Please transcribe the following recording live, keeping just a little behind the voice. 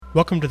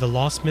Welcome to the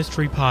Lost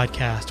Mystery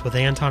Podcast with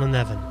Anton and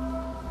Evan.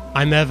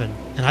 I'm Evan,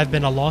 and I've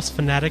been a Lost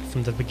fanatic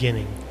from the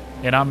beginning.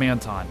 And I'm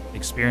Anton,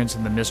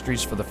 experiencing the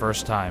mysteries for the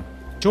first time.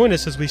 Join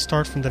us as we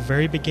start from the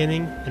very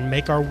beginning and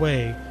make our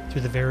way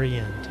to the very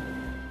end.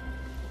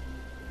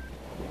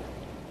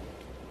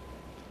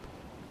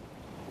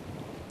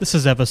 This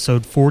is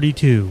episode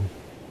 42,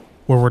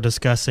 where we're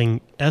discussing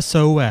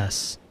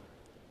S.O.S.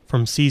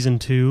 from Season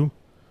 2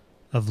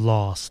 of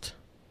Lost.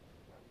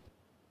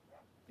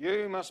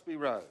 You must be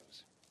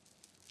Rose.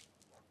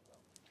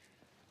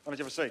 Why don't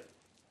you have a seat?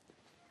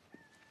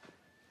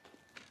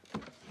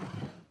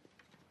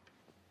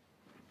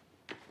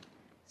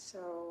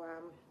 So,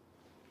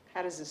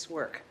 how does this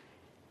work?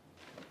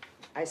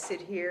 I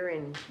sit here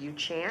and you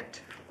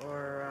chant,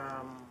 or,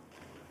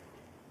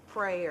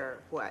 pray, or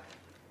what?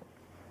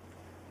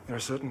 There are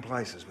certain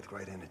places with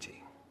great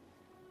energy.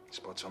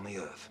 Spots on the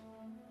Earth,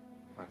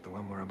 like the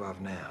one we're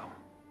above now.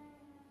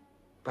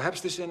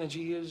 Perhaps this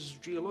energy is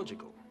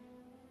geological,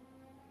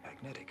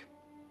 magnetic.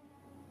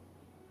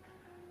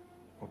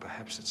 Or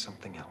perhaps it's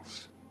something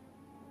else.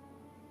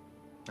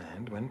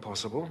 And when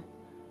possible,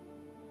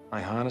 I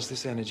harness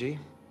this energy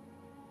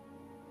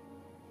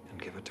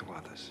and give it to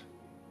others.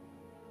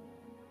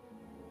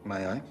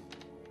 May I?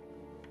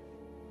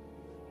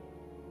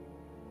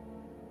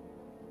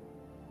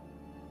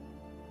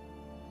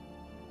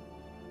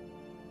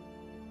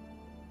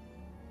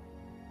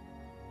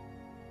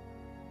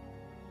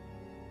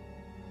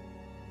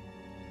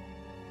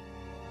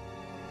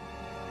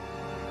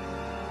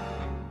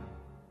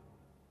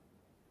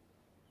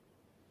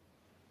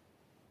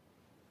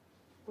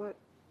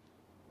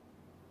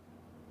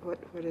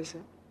 What is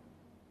it?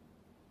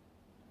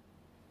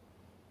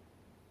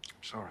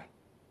 I'm sorry.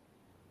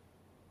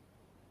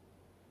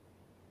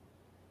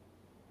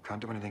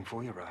 Can't do anything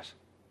for you, Rose.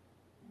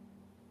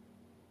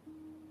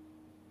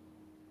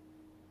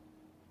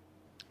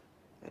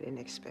 I didn't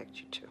expect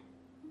you to.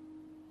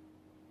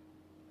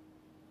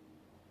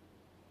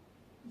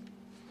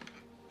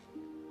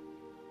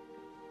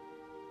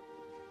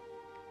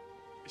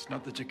 It's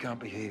not that you can't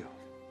be healed.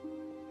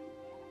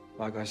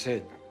 Like I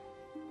said,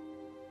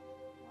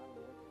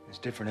 there's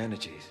different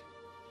energies.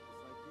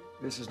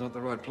 This is not the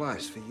right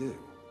place for you.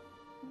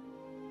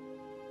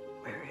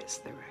 Where is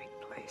the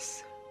right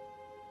place?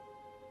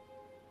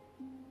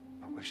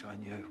 I wish I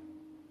knew.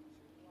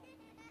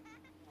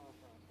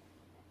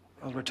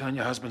 I'll return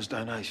your husband's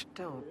donation.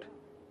 Don't.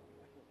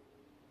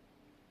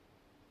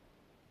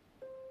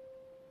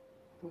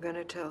 I'm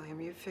gonna tell him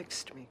you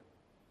fixed me.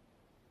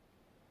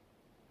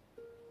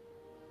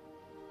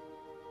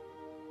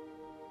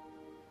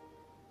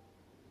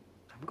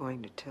 I'm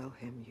going to tell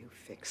him you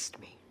fixed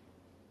me.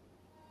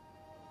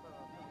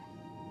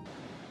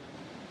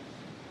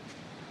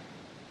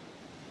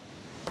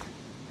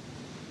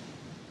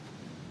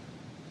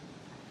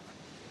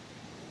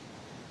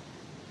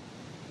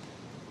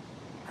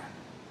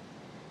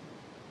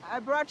 I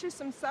brought you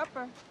some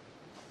supper.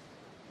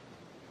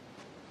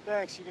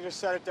 Thanks, you can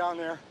just set it down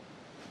there.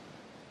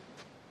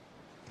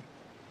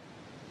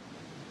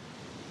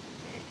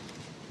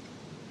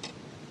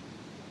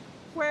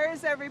 Where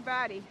is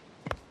everybody?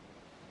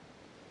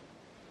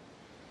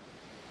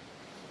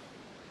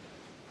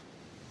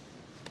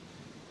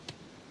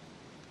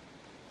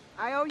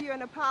 I owe you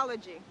an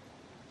apology.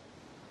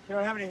 You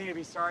don't have anything to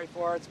be sorry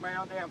for. It's my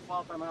own damn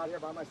fault I'm out here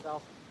by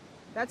myself.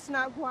 That's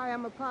not why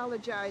I'm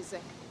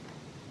apologizing.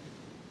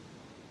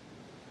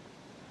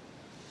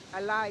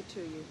 I lied to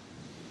you.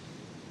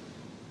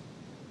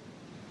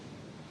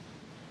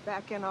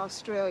 Back in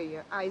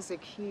Australia,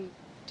 Isaac, he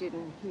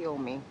didn't heal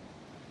me.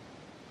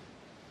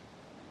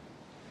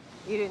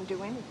 He didn't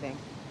do anything.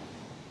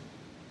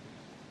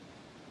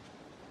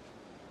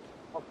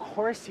 Of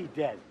course he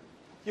did.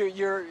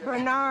 You're...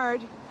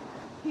 Bernard,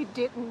 he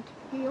didn't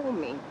heal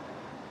me.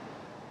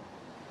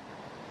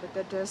 But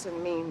that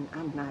doesn't mean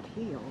I'm not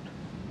healed.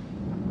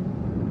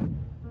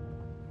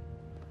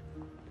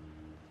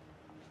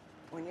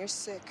 When you're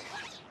sick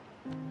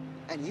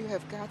and you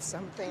have got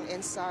something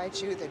inside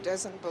you that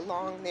doesn't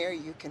belong there,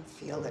 you can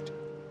feel it.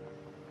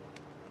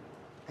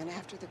 And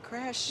after the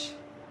crash,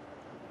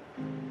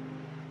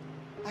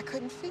 I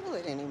couldn't feel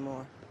it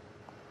anymore.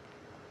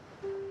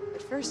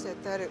 At first I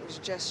thought it was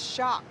just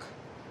shock.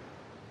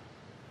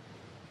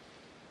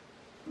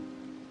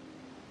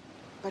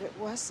 But it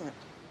wasn't.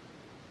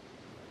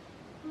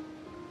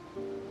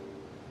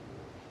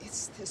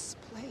 It's this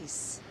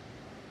place.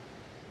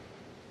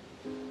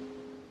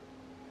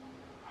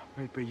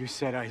 Wait, but you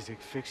said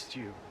Isaac fixed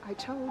you. I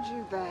told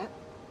you that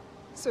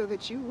so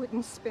that you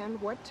wouldn't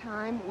spend what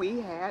time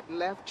we had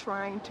left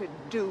trying to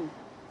do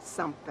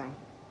something.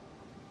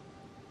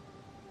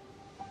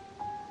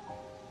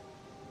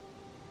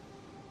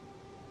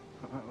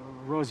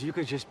 Rose, you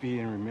could just be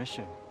in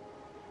remission.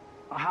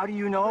 How do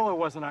you know it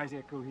wasn't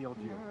Isaac who healed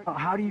you?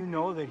 How do you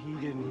know that he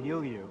didn't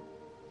heal you?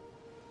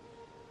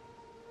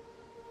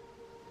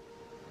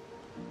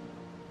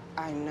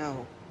 I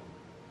know.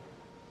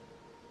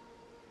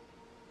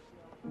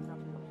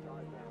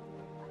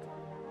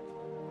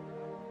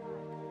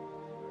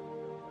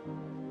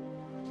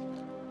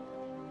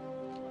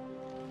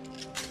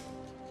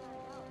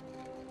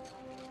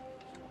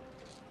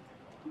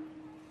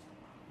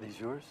 He's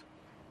yours?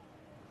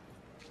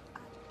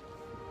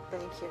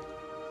 Thank you.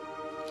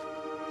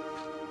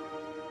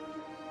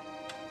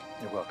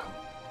 You're welcome.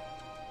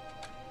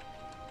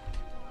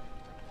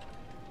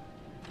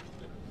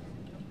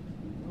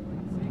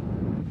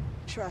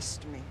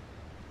 Trust me.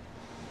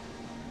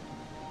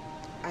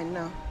 I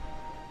know.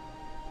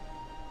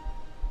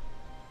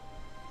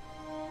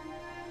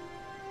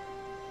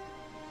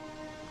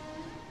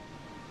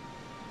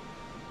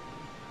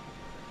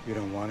 You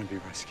don't want to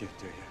be rescued,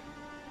 do you?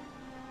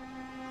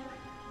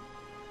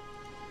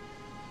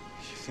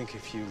 You think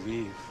if you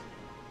leave,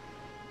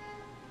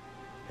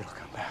 it'll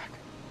come back.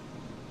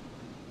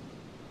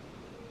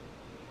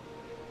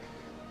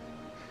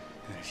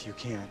 And if you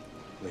can't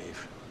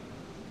leave,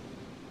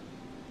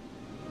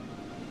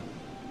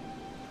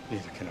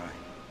 neither can I.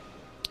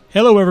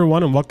 Hello,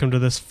 everyone, and welcome to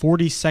this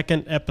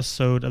 42nd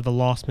episode of the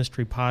Lost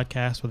Mystery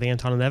Podcast with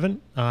Anton and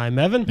Evan. I'm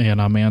Evan.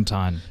 And I'm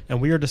Anton.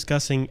 And we are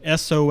discussing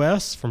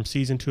S.O.S. from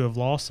Season 2 of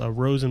Lost, a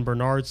Rose and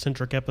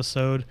Bernard-centric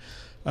episode.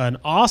 An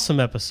awesome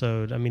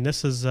episode. I mean,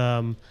 this is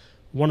one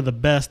of the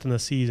best in the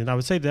season. I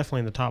would say definitely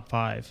in the top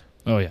 5.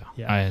 Oh, yeah.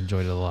 I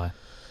enjoyed it a lot.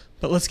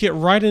 But let's get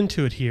right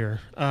into it here.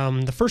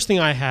 The first thing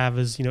I have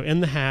is, in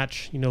the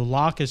hatch,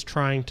 Locke is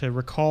trying to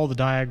recall the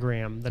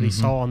diagram that he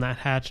saw on that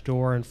hatch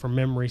door and from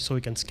memory so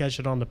he can sketch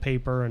it on the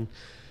paper. And,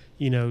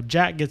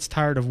 Jack gets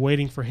tired of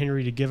waiting for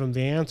Henry to give him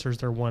the answers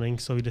they're wanting,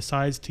 so he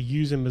decides to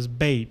use him as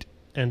bait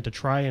and to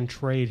try and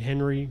trade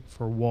Henry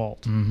for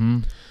Walt. Mm-hmm.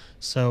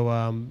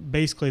 So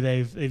basically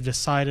they've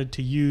decided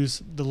to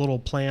use the little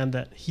plan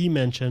that he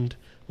mentioned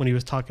when he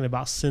was talking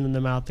about sending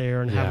them out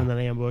there and having an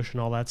ambush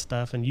and all that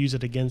stuff, and use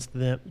it against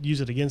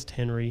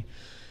Henry,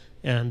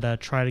 and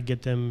try to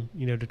get them,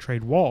 to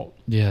trade Walt.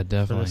 Yeah,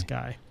 definitely. For this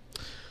guy,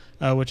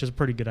 which is a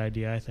pretty good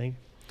idea, I think.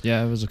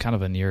 Yeah, it was kind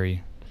of an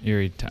eerie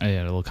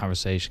little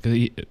conversation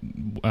because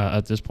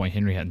at this point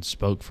Henry hadn't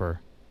spoke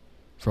for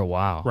a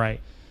while. Right.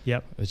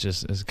 Yep.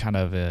 It's kind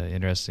of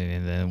interesting,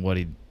 and then what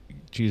he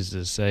chooses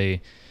to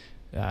say,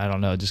 I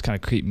don't know, just kind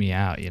of creeped me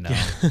out,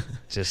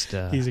 Just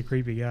he's a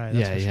creepy guy.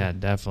 That's for sure.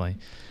 Definitely.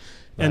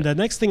 But, and the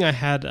next thing I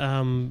had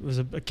was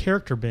a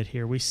character bit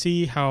here. We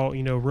see how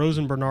Rose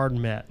and Bernard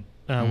met,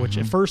 which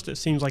at first it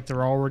seems like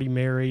they're already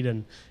married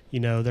and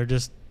they're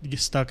just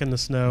stuck in the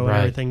snow and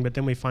everything. But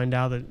then we find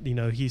out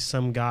that he's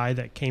some guy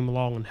that came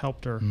along and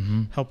helped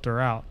her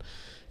out.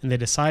 And they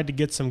decide to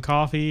get some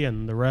coffee,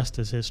 and the rest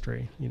is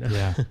history.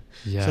 Yeah.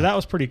 So that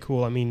was pretty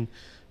cool. I mean,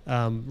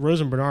 Rose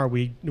and Bernard,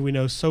 we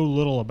know so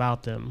little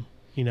about them.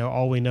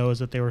 All we know is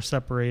that they were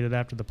separated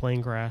after the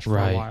plane crash for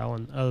a while,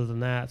 and other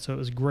than that, so it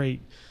was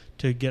great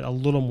to get a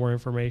little more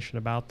information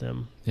about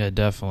them. Yeah,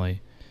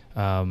 definitely.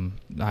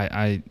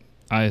 I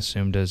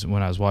assumed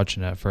when I was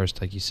watching it at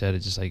first, like you said,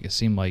 it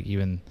seemed like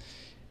even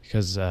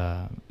because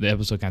the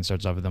episode kind of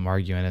starts off with them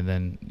arguing, and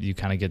then you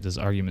kind of get this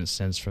argument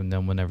sense from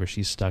them whenever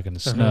she's stuck in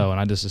the snow, and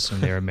I just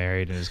assumed they were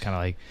married, and it's kind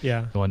of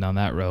like going down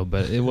that road.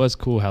 But it was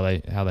cool how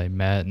they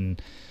met,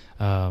 and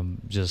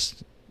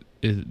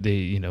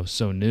they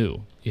so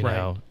new.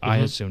 I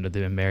assumed that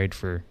they've been married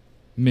for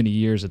many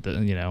years at the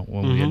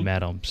when we had met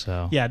them.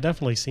 So yeah, it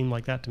definitely seemed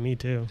like that to me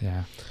too.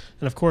 Yeah.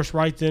 And of course,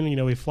 right then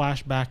we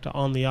flash back to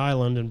on the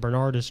island, and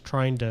Bernard is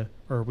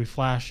we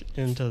flash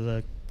into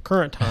the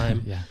current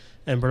time. Yeah.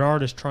 And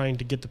Bernard is trying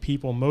to get the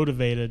people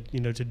motivated,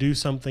 to do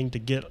something to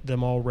get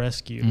them all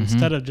rescued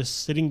instead of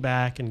just sitting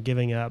back and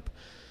giving up.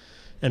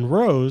 And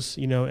Rose,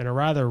 in a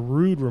rather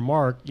rude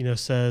remark,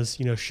 says,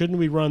 shouldn't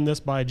we run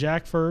this by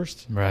Jack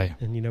first? Right.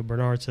 And,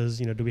 Bernard says,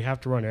 do we have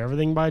to run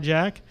everything by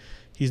Jack?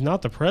 He's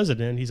not the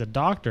president. He's a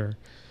doctor.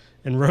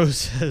 And Rose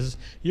says,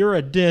 you're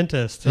a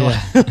dentist.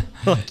 Yeah.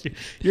 Like,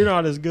 you're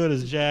not as good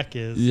as Jack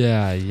is.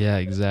 Yeah,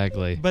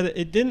 exactly. But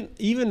it didn't,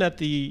 even at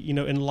the,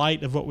 in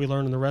light of what we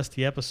learned in the rest of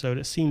the episode,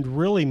 it seemed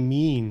really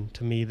mean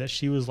to me that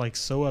she was like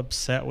so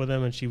upset with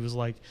him, and she was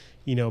like,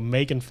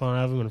 making fun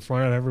of him in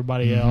front of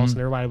everybody else, and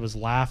everybody was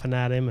laughing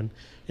at him, and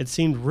it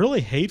seemed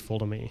really hateful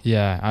to me.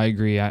 Yeah, I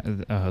agree. I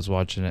was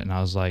watching it, and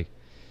I was like,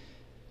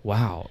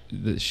 wow,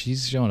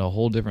 she's showing a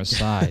whole different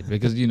side.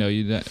 Because,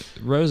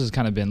 Rose has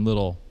kind of been a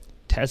little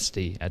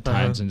testy at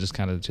times and just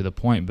kind of to the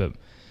point, but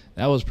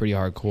that was pretty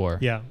hardcore.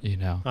 Yeah.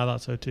 I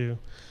thought so too.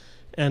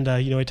 And,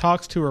 he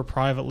talks to her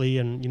privately,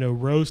 and,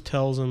 Rose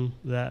tells him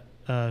that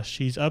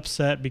she's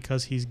upset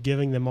because he's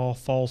giving them all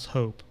false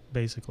hope,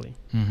 basically.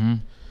 Mm-hmm.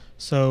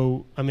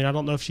 So, I mean, I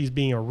don't know if she's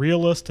being a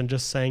realist and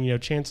just saying,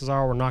 chances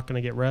are we're not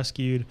going to get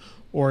rescued,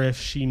 or if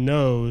she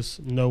knows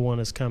no one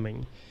is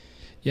coming.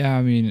 Yeah,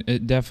 I mean,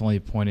 it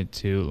definitely pointed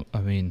to,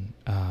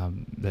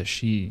 that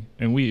she,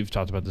 and we've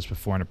talked about this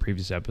before in the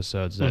previous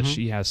episodes, that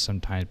she has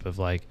some type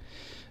of,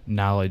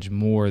 knowledge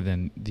more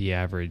than the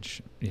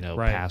average,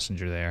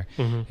 passenger there.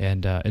 Mm-hmm.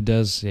 And it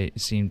does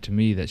seem to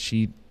me that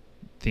she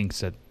thinks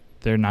that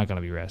they're not going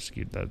to be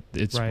rescued, that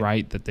it's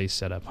right that they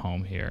set up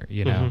home here,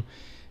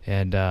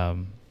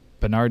 And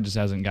Bernard just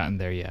hasn't gotten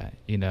there yet.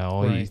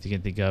 All you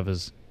can think of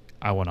is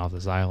I want off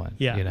this island.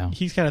 Yeah, you know,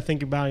 he's kind of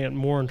thinking about it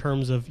more in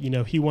terms of,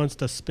 he wants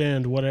to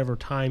spend whatever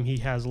time he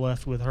has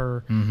left with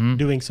her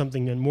doing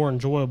something more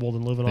enjoyable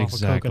than living off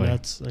of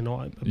coconuts,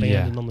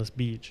 abandoned on this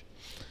beach.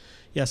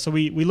 Yeah, so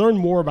we learn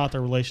more about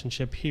their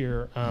relationship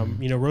here.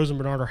 Rose and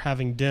Bernard are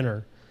having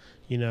dinner,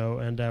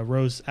 and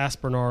Rose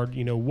asked Bernard,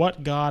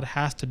 what God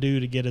has to do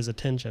to get his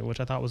attention,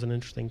 which I thought was an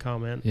interesting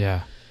comment.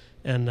 Yeah.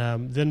 And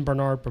then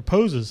Bernard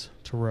proposes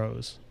to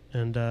Rose,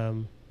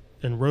 and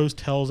Rose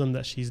tells him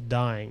that she's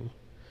dying,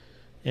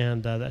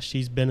 and that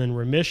she's been in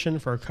remission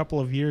for a couple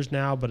of years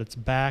now, but it's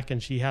back,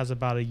 and she has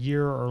about a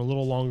year or a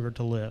little longer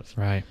to live.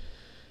 Right.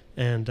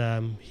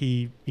 And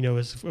he,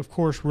 is, of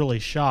course, really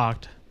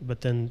shocked,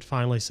 but then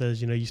finally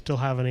says, you still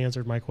haven't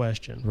answered my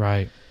question.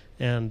 Right.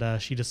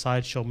 And she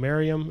decides she'll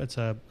marry him. It's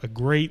a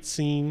great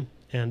scene,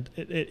 and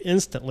it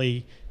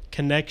instantly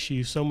connects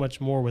you so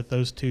much more with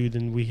those two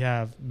than we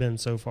have been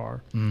so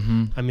far.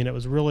 Mm-hmm. I mean, it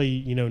was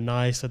really,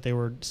 nice that they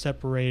were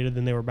separated,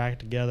 then they were back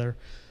together,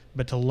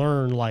 but to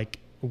learn,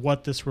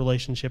 what this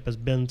relationship has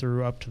been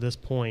through up to this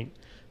point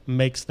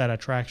makes that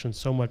attraction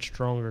so much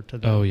stronger to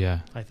them. Oh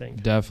yeah, I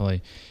think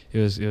definitely. It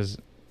was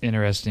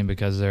interesting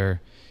because they're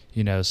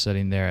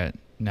sitting there at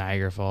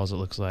Niagara Falls. It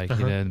looks like in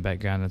the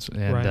background.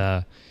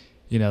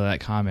 That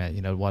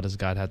comment. What does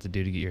God have to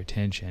do to get your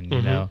attention?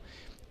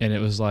 And it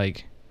was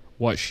like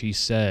what she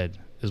said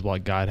is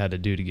what God had to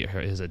do to get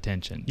his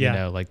attention.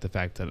 Yeah. Like the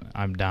fact that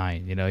I'm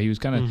dying. He was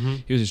kind of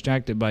he was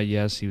distracted by he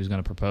was going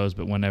to propose,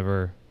 but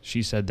whenever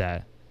she said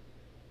that,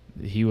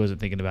 he wasn't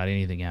thinking about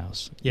anything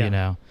else.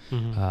 Yeah.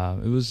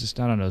 It was just,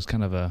 I don't know, it's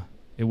kind of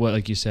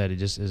like you said, it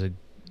just is a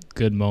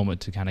good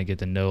moment to kind of get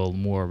to know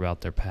more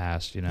about their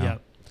past, Yeah,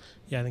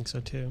 I think so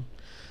too.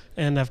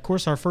 And of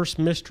course, our first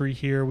mystery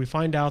here, we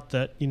find out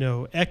that,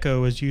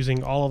 Echo is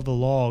using all of the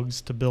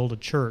logs to build a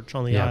church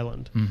on the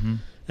island. Mm-hmm.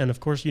 And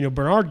of course,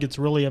 Bernard gets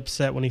really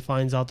upset when he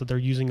finds out that they're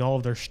using all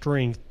of their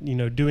strength,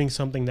 doing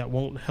something that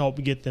won't help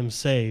get them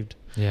saved.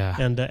 Yeah.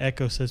 And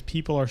Echo says,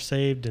 people are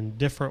saved in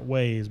different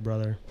ways,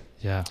 brother.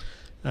 Yeah.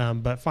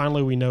 But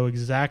finally, we know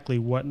exactly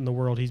what in the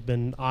world he's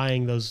been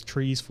eyeing those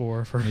trees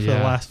for the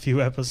last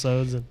few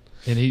episodes. And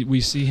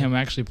we see him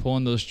actually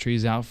pulling those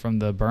trees out from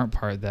the burnt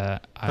part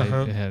that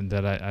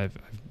I've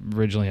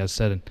originally had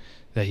said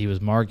that he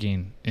was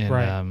marking,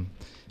 and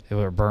they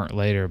were burnt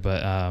later.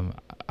 But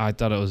I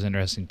thought it was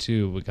interesting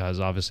too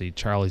because obviously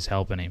Charlie's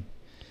helping him,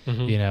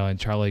 and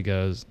Charlie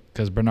goes,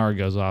 because Bernard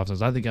goes off and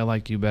says, "I think I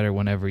like you better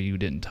whenever you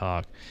didn't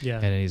talk." Yeah,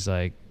 and he's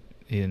like.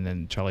 And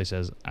then Charlie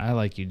says, "I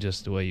like you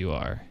just the way you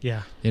are."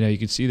 Yeah. You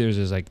can see there's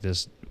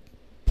this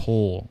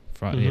pull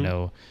from,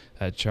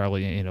 that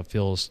Charlie,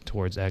 feels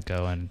towards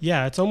Echo. And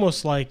yeah, it's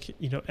almost like,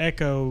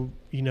 Echo,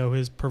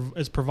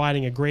 is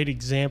providing a great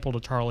example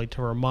to Charlie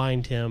to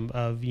remind him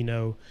of,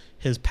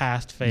 his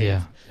past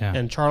faith. Yeah.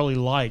 And Charlie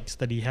likes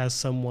that he has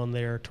someone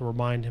there to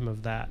remind him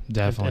of that.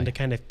 Definitely. And to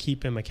kind of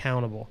keep him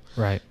accountable.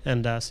 Right.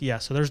 And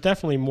so there's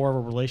definitely more of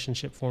a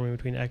relationship forming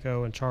between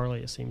Echo and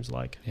Charlie, it seems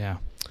like. Yeah.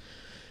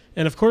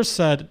 And of course,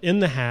 in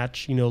the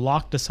hatch,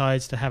 Locke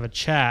decides to have a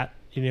chat,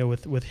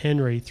 with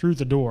Henry through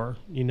the door.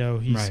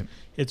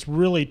 It's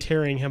really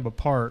tearing him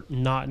apart,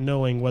 not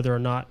knowing whether or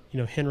not,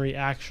 Henry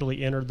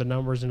actually entered the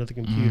numbers into the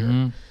computer.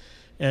 Mm-hmm.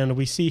 And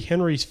we see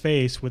Henry's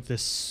face with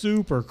this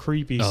super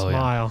creepy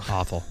smile. Yeah.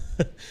 Awful.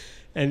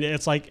 And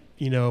it's like,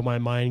 my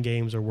mind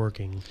games are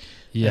working.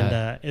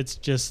 Yeah. And it's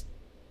just,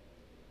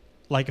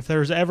 like, if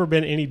there's ever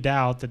been any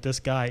doubt that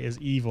this guy is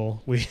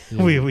evil, we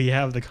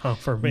have the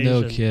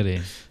confirmation. No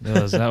kidding.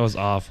 That was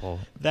awful.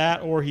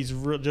 That, or he's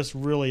just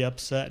really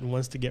upset and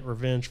wants to get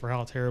revenge for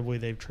how terribly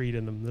they've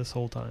treated him this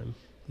whole time.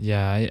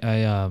 Yeah,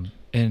 I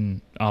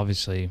and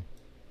obviously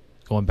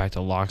going back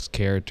to Locke's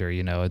character,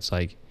 it's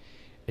like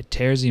it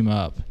tears him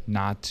up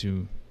not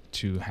to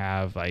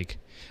have like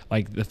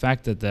the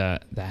fact that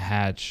the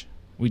hatch.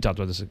 We talked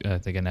about this I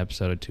think an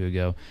episode or two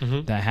ago.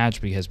 Mm-hmm. That hatch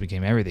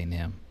became everything to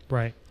him.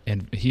 Right.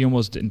 And he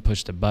almost didn't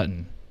push the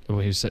button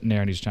when he was sitting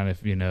there and he's trying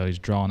to, he's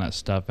drawing that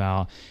stuff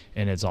out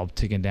and it's all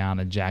ticking down.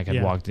 And Jack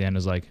had walked in and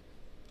was like,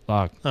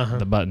 "Lock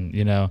the button,"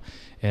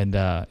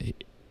 and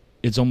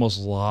it's almost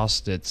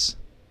lost its,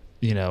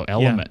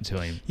 element to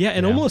him. Yeah,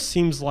 it almost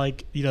seems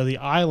like, the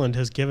island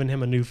has given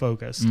him a new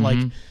focus. Mm-hmm. Like,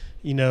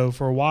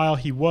 for a while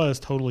he was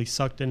totally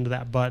sucked into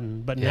that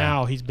button, but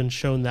now he's been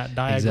shown that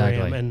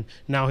diagram, and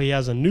now he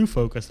has a new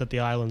focus that the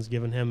island's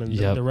given him, and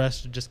the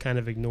rest is just kind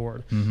of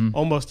ignored. Mm-hmm.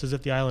 Almost as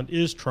if the island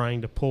is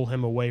trying to pull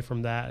him away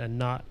from that and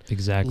not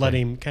let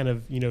him kind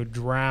of,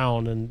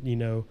 drown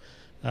and,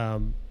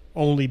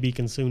 only be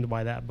consumed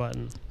by that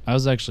button. I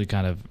was actually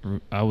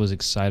I was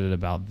excited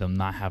about them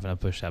not having to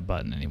push that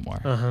button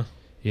anymore. Uh-huh.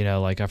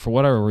 For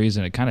whatever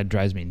reason, it kind of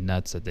drives me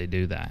nuts that they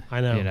do that. I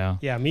know.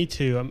 Yeah, me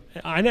too.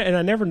 I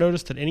never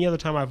noticed it any other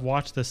time I've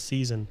watched this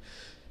season.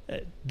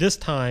 This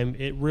time,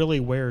 it really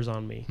wears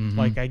on me. Mm-hmm.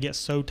 Like, I get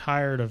so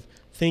tired of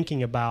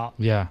thinking about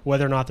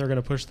whether or not they're going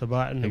to push the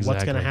button and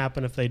what's going to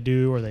happen if they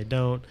do or they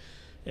don't.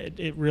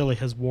 It really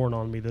has worn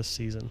on me this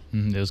season.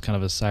 Mm-hmm. It was kind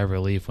of a sigh of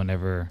relief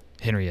whenever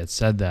Henry had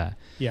said that.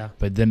 Yeah.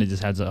 But then it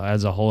just adds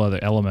a whole other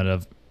element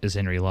of is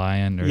Henry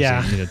lying, or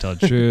Yeah. is he, tell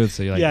the truth?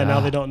 So you're like, now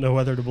they don't know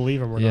whether to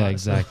believe him or not. Yeah,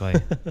 exactly.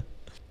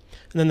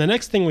 And then the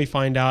next thing we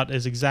find out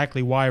is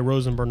exactly why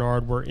Rose and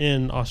Bernard were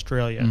in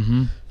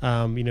Australia.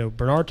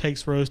 Bernard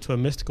takes Rose to a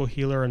mystical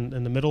healer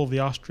in the middle of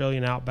the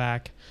Australian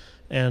outback,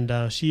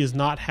 and she is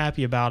not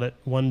happy about it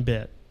one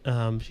bit.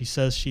 She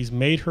says she's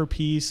made her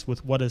peace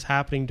with what is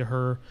happening to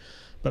her,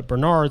 but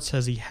Bernard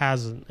says he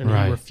hasn't, and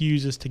he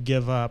refuses to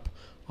give up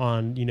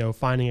on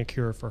finding a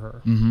cure for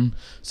her.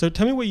 So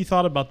tell me what you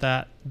thought about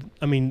that.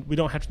 I mean, we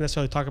don't have to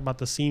necessarily talk about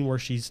the scene where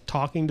she's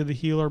talking to the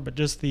healer, but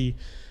just the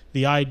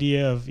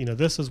idea of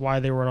this is why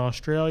they were in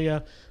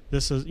Australia.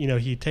 This is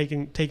he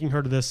taking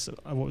her to this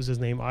what was his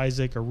name,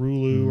 Isaac or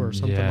Rulu or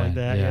something like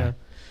that. Yeah.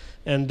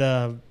 And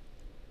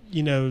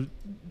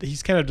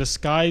he's kind of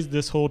disguised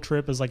this whole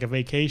trip as like a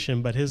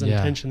vacation, but his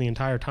intention the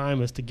entire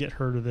time is to get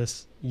her to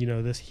this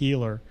this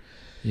healer.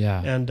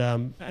 Yeah.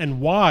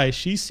 And why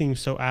she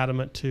seems so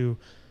adamant to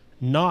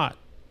not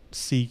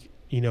seek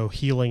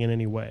healing in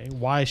any way.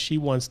 Why she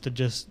wants to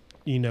just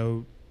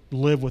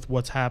live with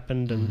what's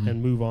happened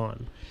and move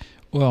on.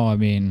 Well, I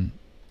mean,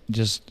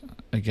 just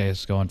I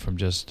guess going from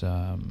just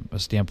a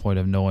standpoint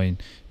of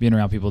being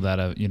around people that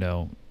have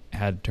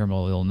had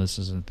terminal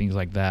illnesses and things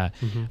like that.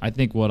 I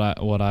think what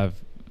I've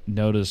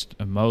noticed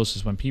most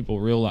is when people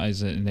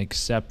realize it and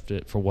accept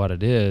it for what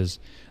it is,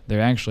 they're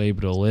actually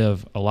able to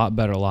live a lot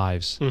better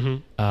lives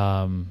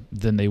than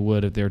they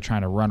would if they were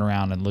trying to run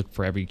around and look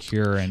for every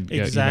cure. And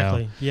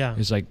exactly, yeah.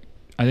 It's like,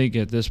 I think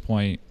at this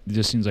point, it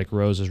just seems like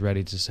Rose is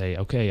ready to say,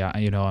 okay,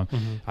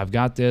 I've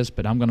got this,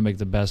 but I'm going to make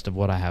the best of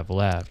what I have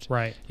left.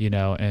 Right.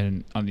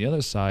 And on the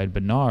other side,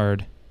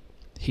 Bernard,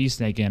 he's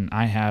thinking,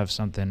 I have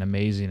something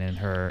amazing in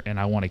her, and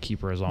I want to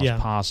keep her as long as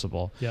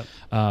possible. Yep.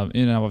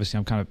 Obviously,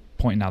 I'm kind of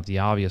pointing out the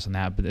obvious in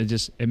that, but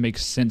it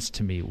makes sense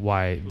to me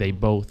why they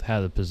both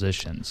have the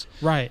positions.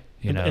 Right.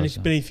 But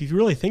if you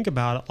really think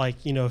about it, like,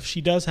 if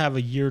she does have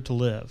a year to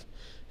live,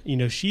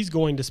 she's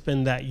going to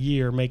spend that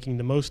year making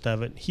the most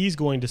of it. He's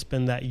going to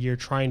spend that year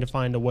trying to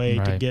find a way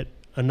to get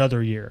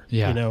another year,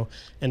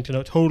 and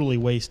to totally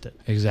waste it.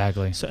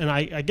 Exactly. So, and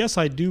I guess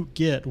I do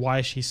get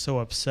why she's so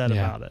upset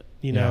about it,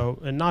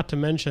 and not to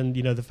mention,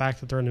 the fact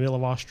that they're in the middle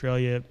of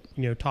Australia,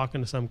 talking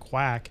to some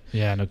quack.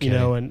 Yeah, no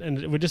kidding. And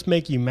it would just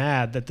make you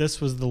mad that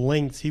this was the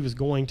lengths he was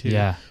going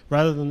to,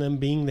 rather than them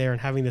being there and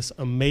having this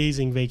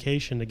amazing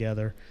vacation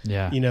together.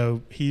 Yeah.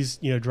 He's,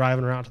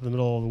 driving her out to the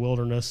middle of the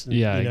wilderness and,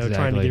 exactly.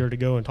 trying to get her to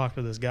go and talk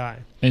to this guy.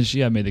 And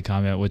she had made the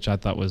comment, which I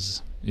thought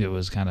was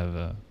kind of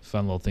a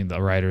fun little thing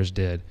the writers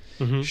did.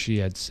 She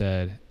had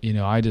said,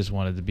 I just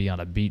wanted to be on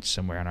a beach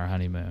somewhere on our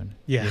honeymoon.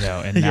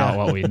 Yeah. And now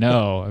what we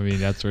know, I mean,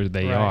 that's where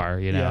they are,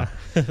 Yeah,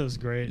 it was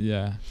great.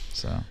 Yeah.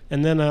 So.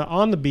 And then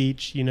on the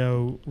beach,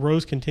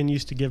 Rose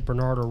continues to give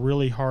Bernard a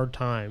really hard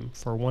time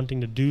for wanting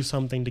to do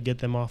something to get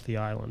them off the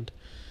island.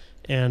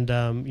 And,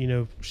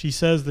 she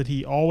says that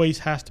he always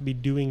has to be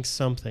doing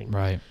something.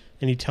 Right.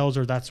 And he tells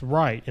her that's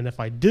right. And if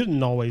I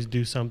didn't always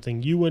do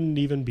something, you wouldn't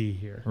even be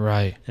here.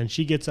 Right. And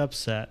she gets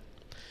upset.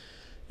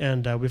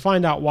 And we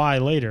find out why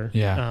later.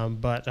 Yeah.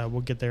 But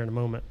we'll get there in a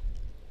moment.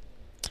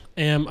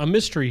 And a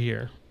mystery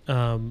here.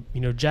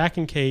 Jack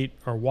and Kate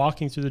are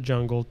walking through the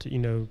jungle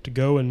to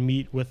go and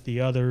meet with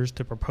the others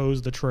to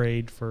propose the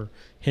trade for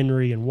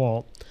Henry and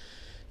Walt.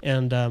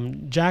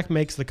 And Jack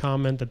makes the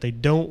comment that they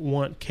don't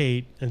want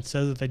Kate and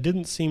says that they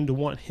didn't seem to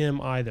want him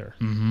either.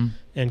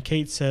 And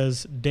Kate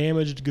says,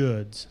 damaged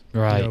goods.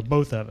 Right.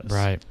 Both of us.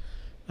 Right.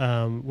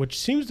 Which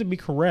seems to be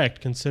correct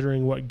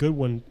considering what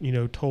Goodwin,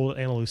 told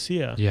Ana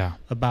Lucia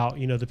about,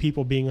 the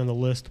people being on the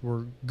list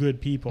were good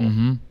people,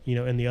 in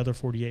the other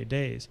 48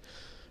 days.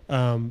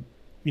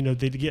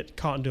 They get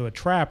caught into a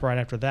trap right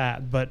after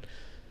that. But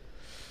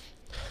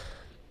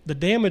the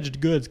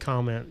damaged goods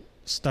comment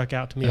stuck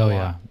out to me a lot. Oh,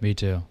 yeah, me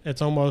too.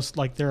 It's almost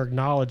like they're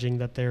acknowledging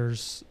that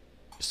there's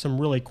some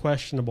really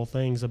questionable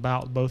things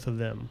about both of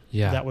them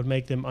that would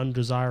make them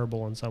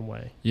undesirable in some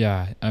way.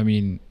 Yeah, I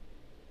mean,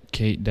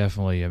 Kate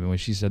definitely. I mean, when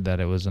she said that,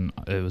 it was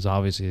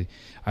obviously.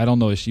 I don't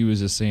know if she was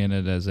just saying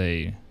it as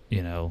a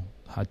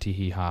ha tee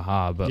hee ha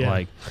ha, but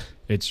like,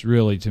 it's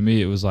really, to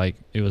me, it was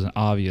an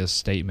obvious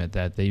statement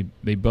that they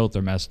both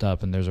are messed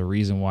up, and there's a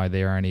reason why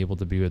they aren't able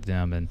to be with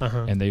them,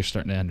 and they're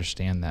starting to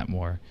understand that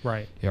more,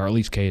 right? Or at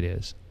least Kate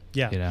is.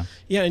 Yeah,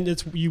 yeah,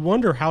 and you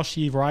wonder how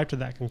she arrived at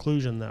that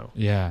conclusion, though.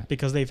 Yeah,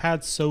 because they've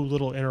had so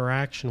little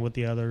interaction with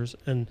the others,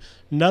 and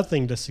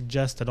nothing to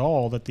suggest at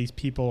all that these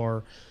people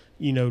are,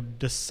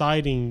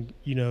 deciding,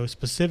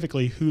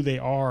 specifically who they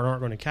are and aren't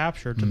going to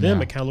capture. To them,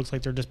 it kind of looks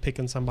like they're just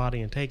picking somebody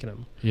and taking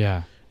them.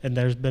 Yeah, and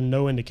there's been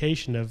no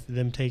indication of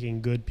them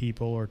taking good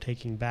people or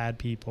taking bad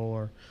people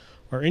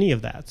or any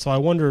of that. So I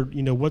wonder,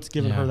 what's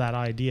given her that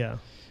idea.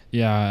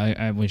 Yeah,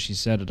 I when she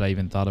said it, I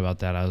even thought about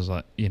that. I was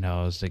like,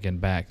 I was thinking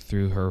back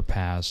through her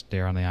past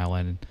there on the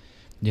island.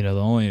 And, the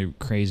only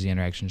crazy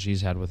interaction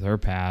she's had with her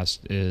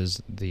past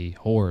is the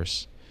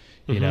horse.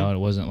 It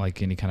wasn't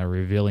like any kind of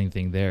revealing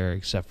thing there,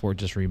 except for it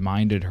just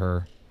reminded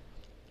her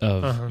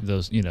of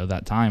those,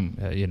 that time,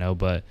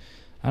 but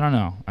I don't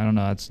know.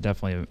 That's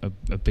definitely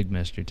a big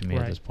mystery to me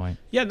at this point.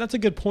 Yeah, that's a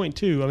good point,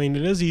 too. I mean,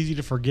 it is easy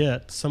to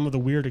forget some of the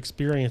weird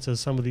experiences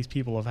some of these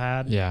people have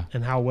had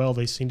and how well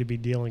they seem to be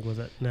dealing with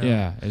it now.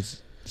 Yeah,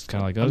 it's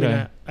kind of like, okay. I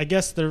mean, I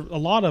guess a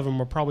lot of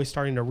them are probably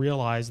starting to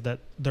realize that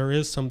there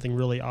is something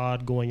really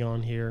odd going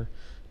on here,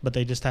 but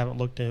they just haven't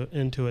looked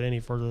into it any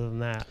further than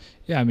that.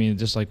 Yeah, I mean,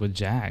 just like with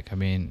Jack. I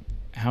mean,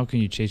 how can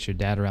you chase your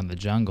dad around the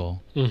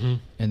jungle and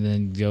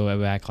then go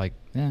back like,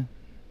 no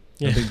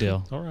big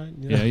deal. All right.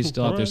 You know, he's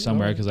still out there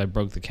somewhere because I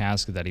broke the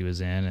casket that he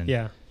was in.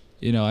 And,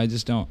 you know, I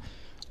just don't.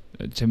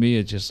 To me,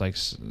 it's just like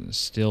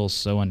still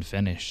so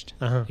unfinished,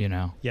 you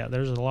know. Yeah,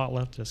 there's a lot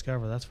left to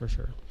discover, that's for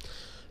sure.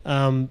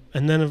 And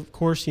then, of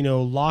course, you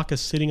know, Locke is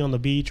sitting on the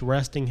beach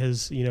resting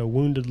his, you know,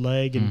 wounded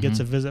leg and gets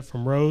a visit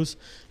from Rose.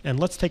 And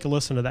let's take a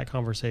listen to that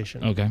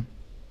conversation. Okay.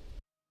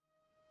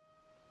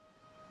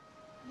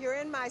 You're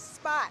in my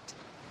spot.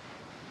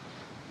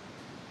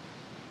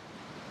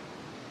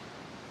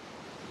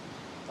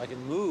 I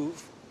can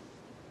move.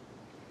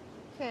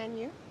 Can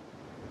you?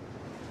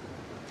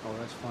 Oh,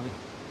 that's funny.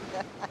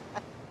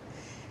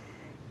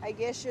 I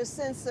guess your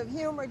sense of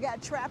humor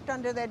got trapped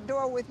under that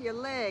door with your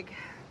leg.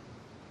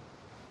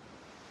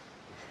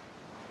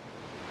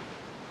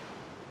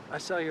 I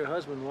saw your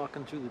husband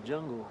walking through the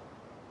jungle,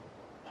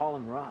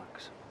 hauling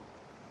rocks.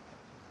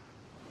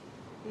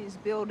 He's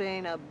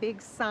building a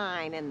big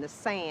sign in the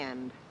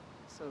sand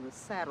so the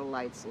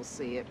satellites will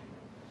see it.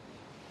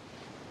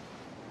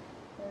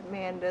 That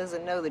man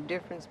doesn't know the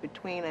difference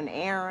between an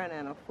errand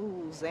and a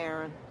fool's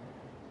errand.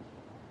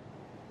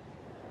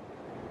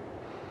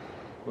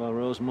 Well,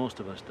 Rose, most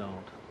of us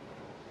don't.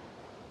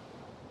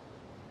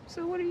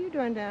 So what are you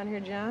doing down here,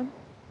 John?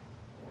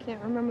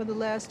 Can't remember the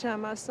last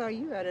time I saw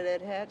you out of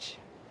that hatch.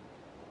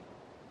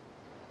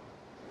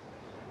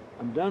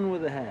 I'm done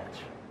with the hatch.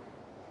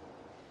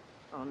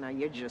 Oh, now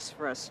you're just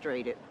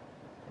frustrated.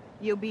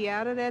 You'll be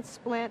out of that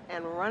splint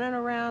and running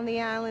around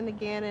the island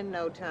again in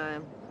no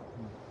time.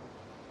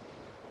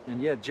 And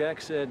yet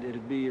Jack said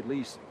it'd be at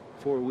least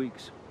 4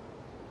 weeks.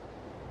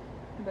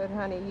 But,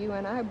 honey, you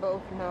and I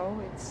both know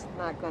it's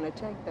not going to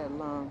take that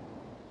long.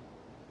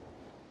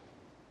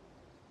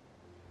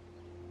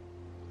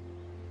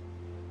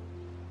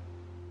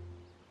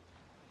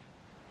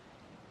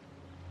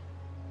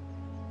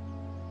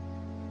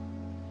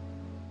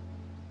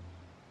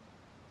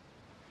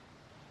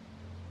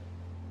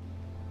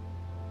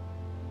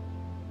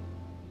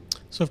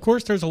 So, of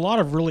course, there's a lot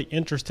of really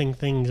interesting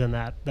things in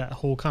that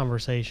whole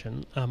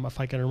conversation, if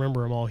I can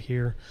remember them all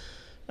here.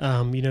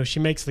 You know, she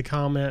makes the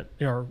comment,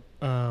 or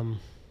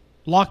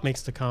Locke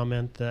makes the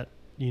comment that,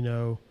 you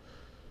know,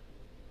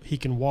 he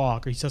can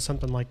walk, or he says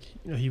something like,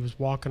 you know, he was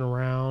walking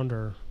around,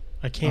 or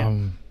I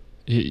can't.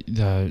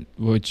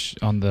 Which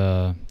on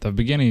the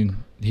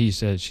beginning, she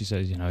says,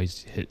 you know,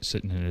 he's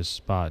sitting in his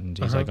spot, and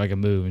he's like, I can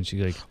move, and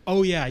she's like,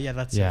 oh yeah,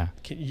 that's it.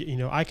 You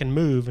know, I can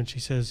move, and she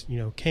says, you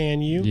know,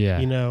 can you? Yeah.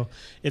 You know,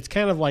 it's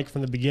kind of like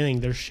from the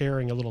beginning, they're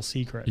sharing a little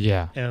secret.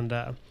 Yeah. And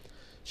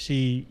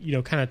she, you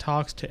know, kind of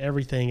talks to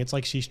everything. It's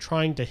like she's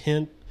trying to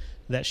hint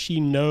that she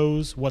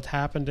knows what's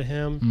happened to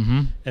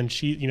him, and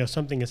she, you know,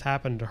 something has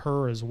happened to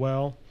her as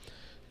well.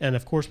 And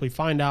of course, we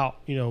find out,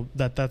 you know,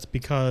 that that's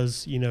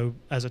because, you know,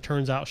 as it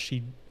turns out,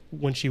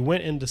 when she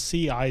went in to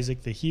see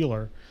Isaac the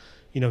healer,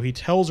 you know, he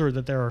tells her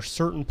that there are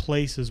certain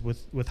places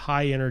with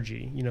high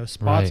energy, you know,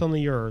 spots on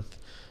the earth,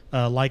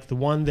 like the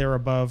one they're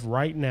above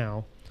right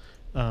now.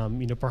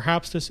 You know,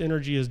 perhaps this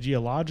energy is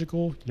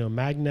geological, you know,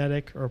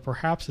 magnetic, or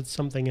perhaps it's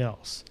something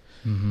else.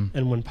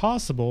 And when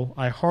possible,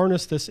 I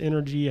harness this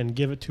energy and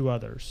give it to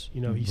others.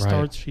 You know, he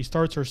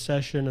starts her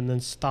session and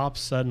then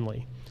stops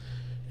suddenly.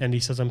 And he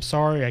says, I'm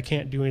sorry, I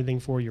can't do anything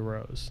for you,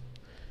 Rose.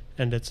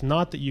 And it's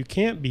not that you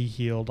can't be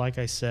healed. Like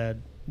I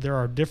said, there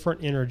are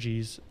different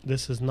energies.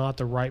 This is not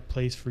the right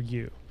place for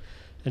you.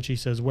 And she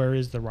says, where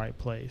is the right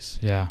place?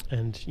 Yeah.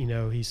 And, you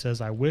know, he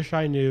says, I wish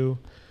I knew.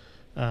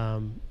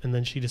 And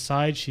then she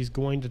decides she's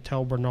going to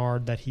tell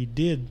Bernard that he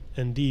did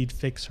indeed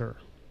fix her.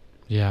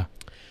 Yeah.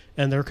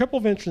 And there are a couple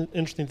of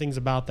interesting things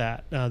about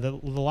that. The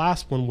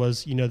last one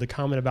was, you know, the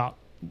comment about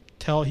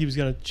she was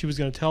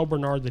gonna tell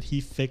Bernard that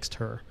he fixed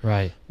her,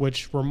 right?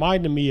 Which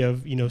reminded me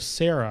of, you know,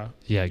 Sarah,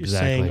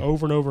 saying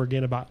over and over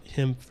again about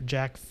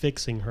Jack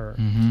fixing her.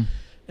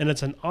 And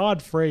it's an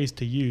odd phrase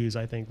to use,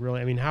 I think.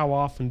 Really, I mean, how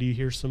often do you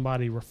hear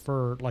somebody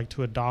refer like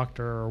to a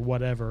doctor or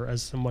whatever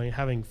as somebody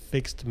having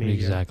fixed me?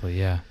 Exactly,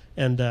 yeah.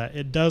 And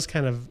it does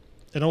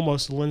it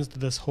almost lends to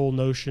this whole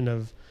notion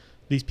of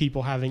these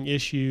people having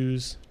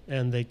issues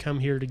and they come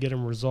here to get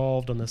them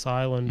resolved on this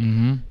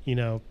island, you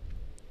know.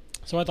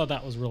 So I thought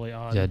that was really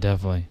odd. Yeah,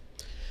 definitely.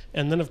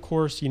 And then, of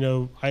course, you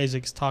know,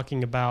 Isaac's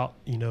talking about,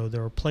 you know,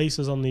 there are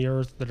places on the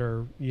earth that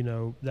are, you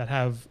know, that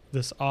have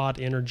this odd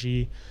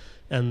energy.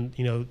 And,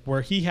 you know,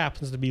 where he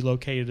happens to be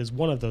located is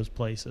one of those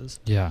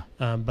places. Yeah.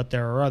 But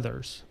there are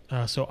others.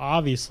 So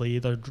obviously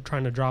they're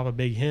trying to drop a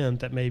big hint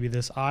that maybe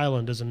this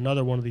island is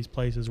another one of these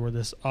places where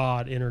this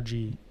odd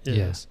energy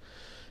is.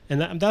 Yeah.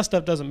 And that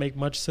stuff doesn't make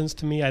much sense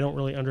to me. I don't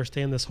really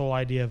understand this whole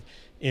idea of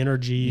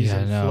energies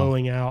and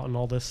flowing out and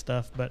all this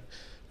stuff. But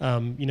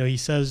He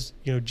says,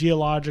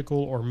 geological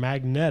or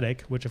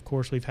magnetic, which of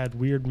course we've had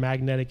weird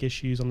magnetic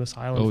issues on this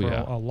island for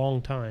a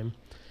long time.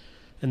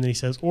 And then he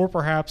says, or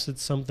perhaps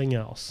it's something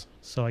else.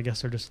 So I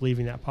guess they're just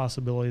leaving that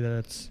possibility that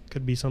it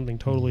could be something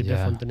totally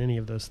different than any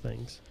of those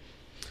things.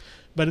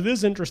 But it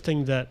is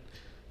interesting that,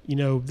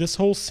 this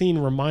whole scene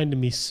reminded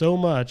me so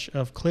much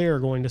of Claire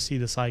going to see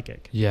the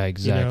psychic. Yeah,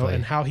 exactly.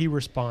 And how he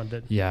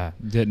responded. Yeah,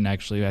 didn't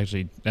actually,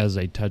 as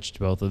they touched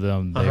both of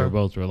them, they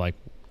were like,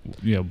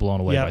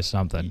 blown away by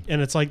something. And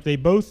it's like they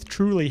both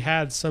truly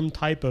had some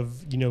type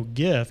of,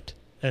 gift,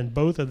 and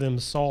both of them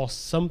saw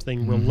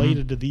something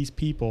related to these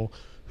people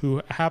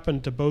who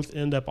happened to both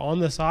end up on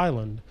this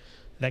island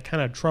that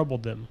kind of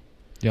troubled them.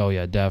 Oh,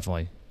 yeah,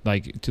 definitely.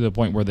 Like, to the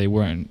point where they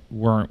weren't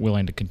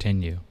willing to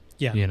continue.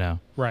 Yeah.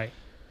 Right.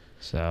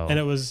 So. And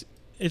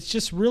it's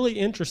just really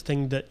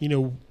interesting that,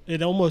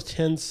 it almost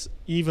hints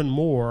even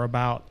more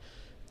about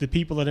the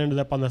people that ended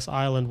up on this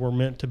island were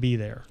meant to be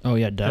there. Oh,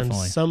 yeah, definitely.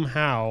 And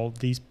somehow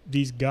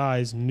these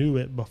guys knew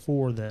it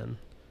before then,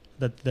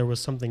 that there was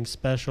something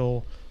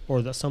special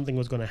or that something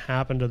was going to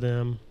happen to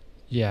them.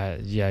 Yeah,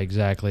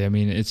 exactly. I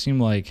mean, it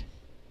seemed like,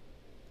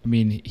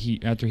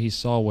 after he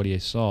saw what he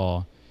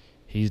saw,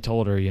 he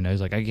told her, he's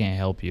like, I can't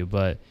help you.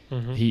 But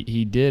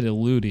he did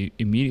allude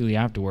immediately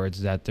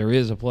afterwards that there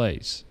is a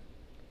place,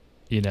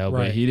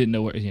 but he didn't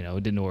know where,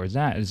 didn't know where it's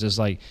at. It's just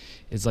like,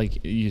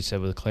 you said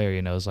with Claire,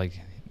 it's like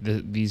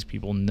these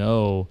people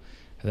know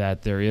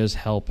that there is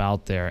help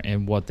out there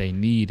and what they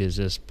need is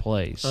this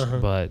place.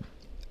 But,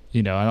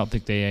 I don't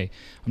think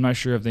I'm not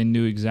sure if they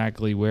knew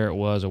exactly where it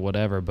was or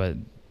whatever, but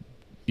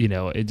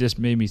it just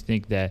made me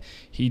think that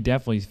he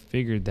definitely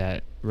figured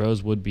that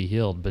Rose would be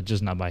healed, but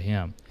just not by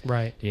him.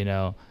 Right. It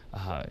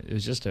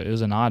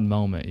was an odd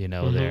moment,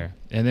 there.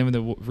 And then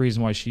the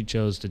reason why she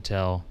chose to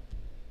tell,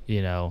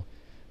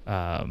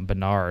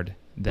 Bernard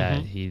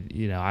that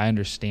I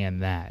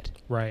understand that.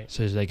 Right.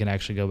 So they can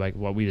actually go back,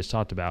 what we just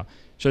talked about,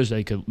 shows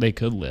they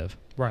could live.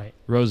 Right.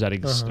 Rose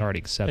had already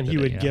accepted it. And he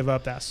would give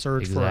up that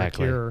search for a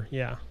cure.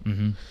 Yeah.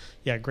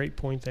 Yeah, great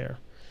point there.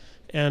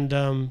 And,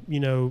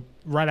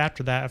 right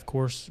after that, of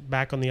course,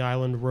 back on the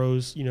island,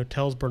 Rose,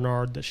 tells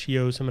Bernard that she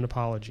owes him an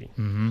apology.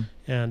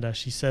 And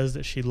she says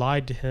that she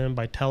lied to him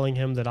by telling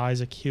him that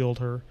Isaac healed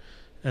her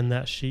and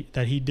that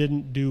he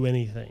didn't do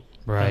anything.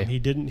 Right. He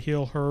didn't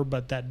heal her,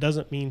 but that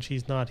doesn't mean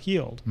she's not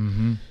healed.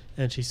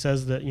 And she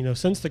says that,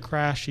 since the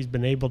crash, she's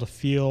been able to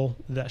feel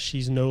that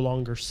she's no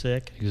longer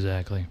sick.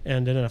 Exactly.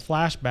 And in a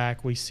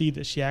flashback, we see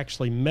that she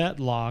actually met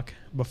Locke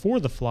before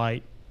the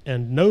flight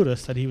and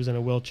noticed that he was in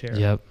a wheelchair.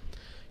 Yep.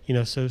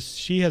 So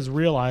she has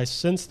realized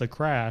since the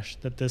crash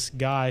that this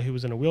guy who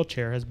was in a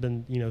wheelchair has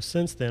been,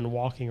 since then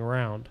walking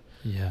around.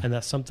 Yeah. And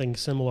that something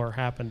similar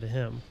happened to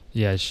him.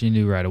 Yeah, she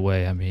knew right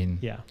away.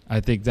 I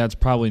think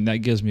that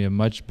gives me a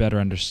much better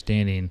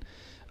understanding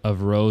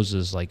of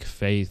Rose's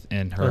faith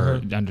and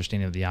her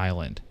understanding of the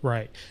island.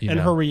 Right.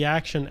 Her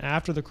reaction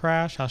after the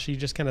crash, how she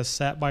just kind of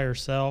sat by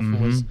herself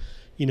and was,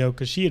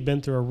 because she had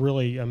been through a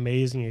really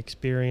amazing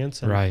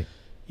experience. And,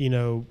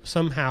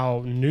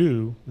 somehow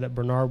knew that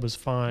Bernard was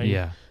fine.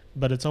 Yeah.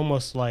 But it's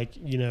almost like,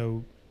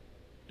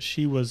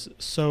 she was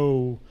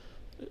so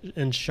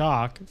in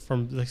shock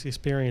from this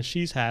experience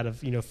she's had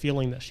of,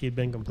 feeling that she had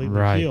been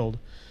completely healed,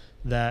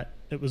 that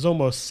it was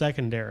almost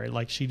secondary.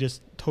 Like she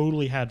just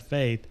totally had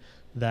faith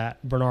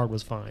that Bernard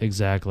was fine.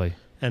 Exactly.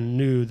 And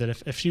knew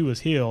that if she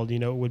was healed,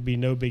 it would be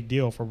no big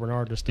deal for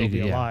Bernard to still be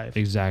alive.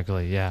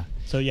 Exactly, yeah.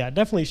 So, yeah, it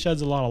definitely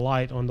sheds a lot of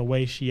light on the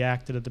way she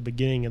acted at the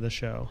beginning of the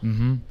show.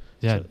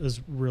 Yeah. So it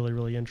was really,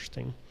 really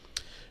interesting.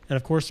 And,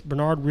 of course,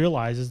 Bernard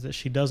realizes that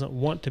she doesn't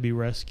want to be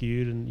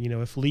rescued. And,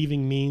 if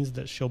leaving means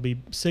that she'll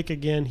be sick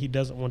again, he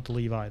doesn't want to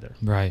leave either.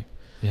 Right,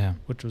 yeah.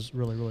 Which was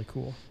really, really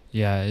cool.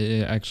 Yeah,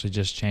 it actually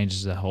just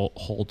changes the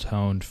whole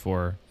tone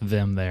for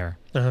them there.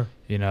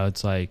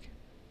 It's like,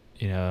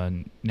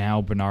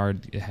 now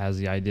Bernard has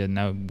the idea,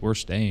 now we're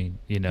staying,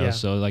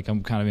 So,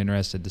 I'm kind of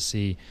interested to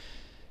see,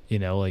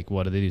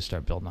 what do they do?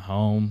 Start building a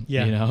home?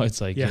 Yeah.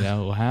 It's like,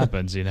 what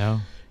happens,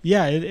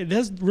 Yeah, it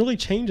does really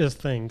changes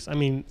things.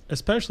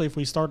 Especially if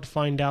we start to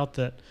find out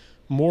that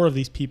more of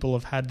these people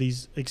have had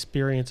these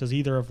experiences,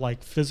 either of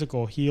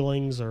physical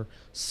healings or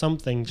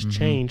something's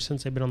changed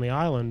since they've been on the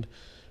island.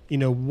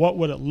 What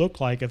would it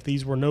look like if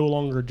these were no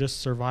longer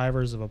just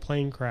survivors of a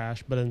plane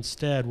crash, but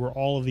instead were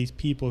all of these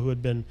people who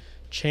had been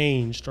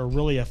changed or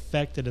really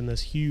affected in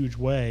this huge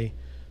way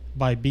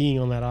by being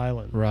on that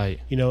island? Right.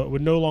 It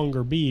would no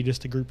longer be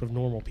just a group of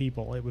normal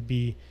people. It would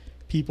be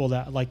people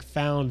that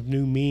found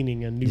new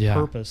meaning and new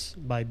purpose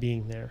by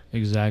being there.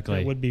 Exactly.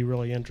 It would be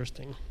really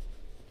interesting.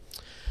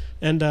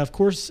 And of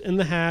course, in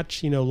the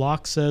hatch,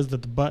 Locke says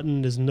that the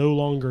button is no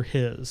longer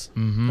his.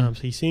 So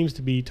he seems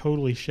to be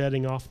totally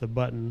shedding off the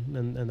button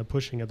and the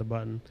pushing of the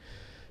button.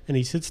 And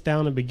he sits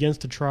down and begins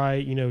to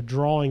try,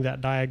 drawing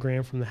that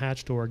diagram from the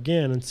hatch door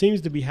again, and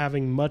seems to be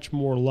having much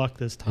more luck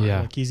this time.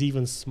 Yeah. He's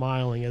even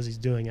smiling as he's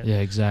doing it. Yeah,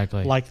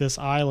 exactly. Like this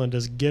island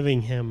is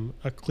giving him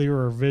a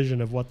clearer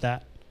vision of what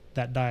that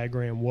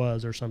diagram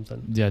was or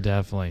something. Yeah,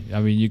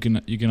 definitely. You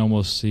can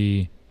almost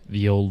see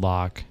the old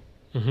Locke,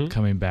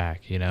 coming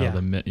back.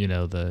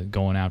 The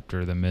going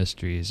after the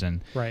mysteries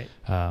and right.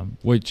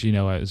 Which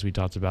as we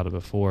talked about it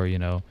before,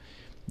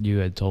 you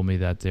had told me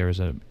that there was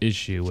an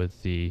issue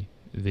with the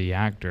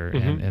actor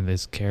and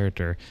this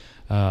character.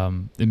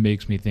 It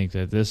makes me think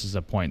that this is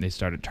a point they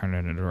started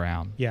turning it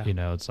around. Yeah.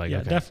 It's like,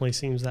 it definitely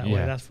seems that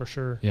way. That's for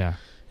sure. Yeah.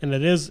 And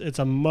it's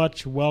a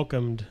much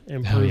welcomed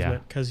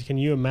improvement because can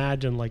you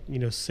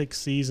imagine 6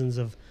 seasons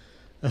of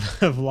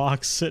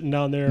Locke sitting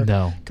down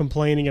there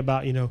complaining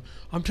about,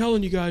 I'm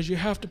telling you guys, you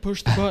have to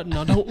push the button.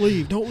 Now don't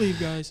leave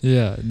guys.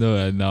 Yeah.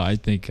 No, I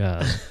think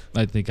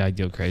I'd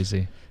go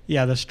crazy.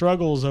 Yeah, the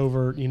struggles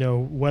over,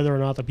 whether or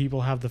not the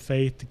people have the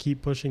faith to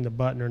keep pushing the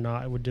button or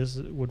not, it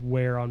would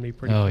wear on me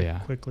pretty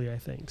quickly, I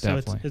think.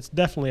 So it's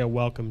definitely a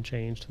welcome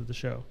change to the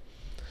show.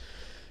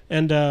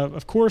 And,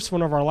 of course,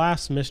 one of our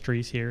last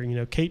mysteries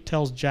here, Kate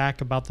tells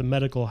Jack about the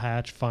medical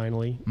hatch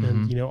finally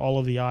and, all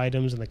of the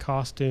items and the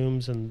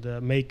costumes and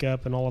the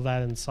makeup and all of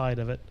that inside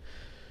of it.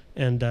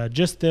 And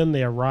just then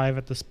they arrive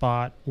at the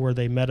spot where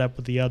they met up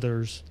with the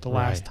others the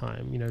last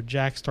time.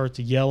 Jack starts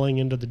yelling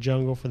into the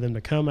jungle for them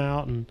to come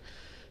out and,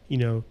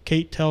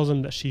 Kate tells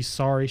him that she's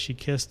sorry she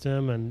kissed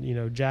him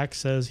and, Jack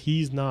says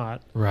he's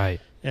not. Right.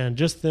 And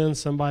just then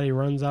somebody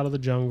runs out of the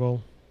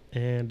jungle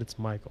and it's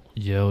Michael.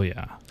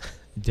 Yeah.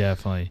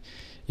 Definitely.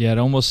 Yeah, it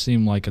almost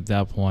seemed like at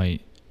that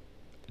point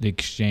the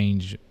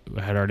exchange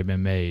had already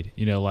been made.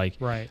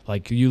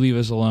 Like you leave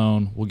us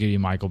alone, we'll give you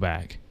Michael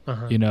back.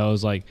 It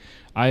was like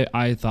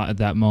I thought at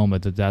that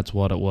moment that's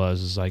what it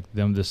was. It's like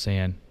them just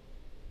saying,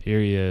 here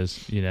he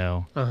is,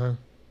 go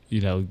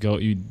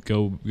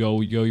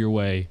your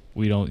way.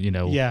 We don't,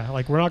 Yeah,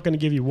 like we're not going to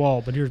give you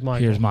Walt, but here's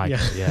Michael. Here's Michael.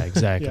 Yeah,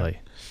 exactly.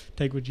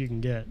 Take what you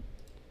can get.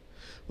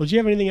 Well, do you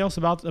have anything else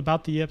about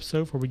the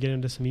episode before we get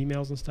into some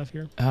emails and stuff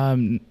here?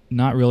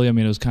 Not really. I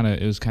mean, it was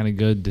kind of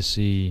good to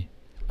see,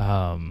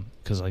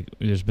 because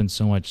there's been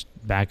so much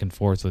back and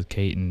forth with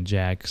Kate and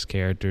Jack's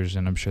characters,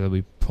 and I'm sure there'll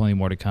be plenty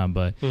more to come.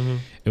 But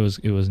it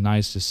was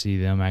nice to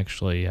see them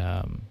actually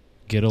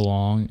get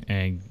along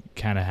and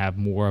kind of have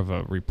more of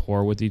a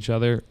rapport with each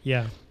other.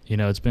 Yeah.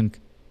 It's been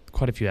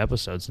quite a few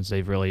episodes since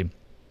they've really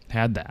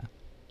had that.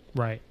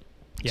 Right.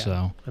 Yeah.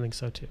 So I think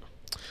so too.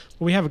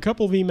 Well, we have a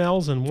couple of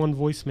emails and one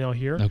voicemail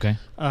here. Okay.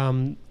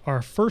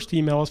 Our first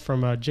email is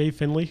from Jay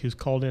Finley, who's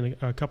called in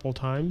a couple of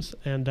times,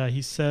 and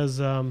he says,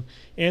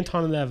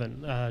 Anton and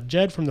Evan,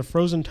 Jed from the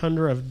frozen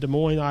tundra of Des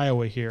Moines,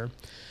 Iowa here. And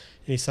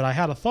he said, I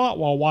had a thought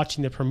while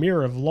watching the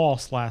premiere of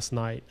Lost last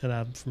night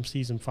from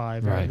season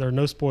 5. Right. There are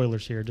no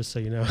spoilers here, just so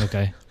you know.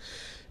 Okay.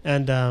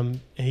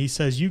 And he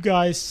says, you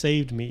guys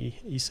saved me.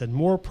 He said,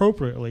 more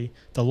appropriately,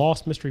 the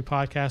Lost Mystery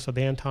Podcast with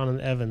Anton and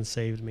Evan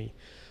saved me.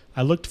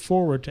 I looked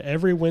forward to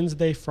every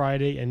Wednesday,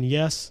 Friday, and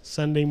yes,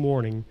 Sunday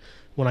morning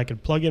when I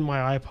could plug in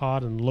my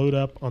iPod and load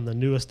up on the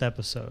newest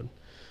episode.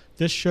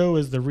 This show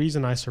is the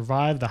reason I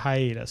survived the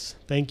hiatus.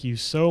 Thank you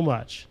so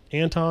much.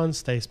 Anton,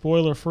 stay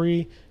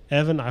spoiler-free.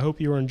 Evan, I hope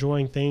you are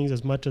enjoying things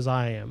as much as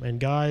I am. And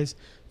guys,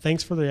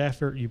 thanks for the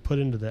effort you put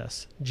into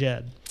this.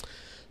 Jed.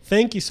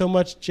 Thank you so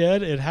much,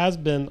 Jed. It has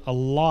been a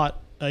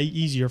lot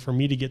easier for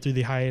me to get through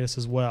the hiatus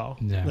as well.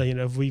 Yeah.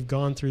 If we've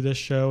gone through this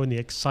show and the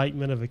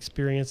excitement of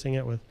experiencing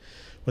it with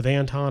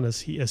Anton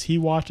as he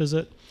watches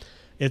it,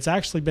 it's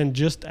actually been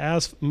just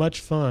as much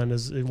fun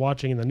as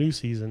watching in the new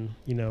season,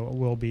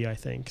 will be, I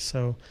think.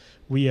 So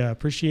we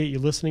appreciate you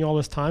listening all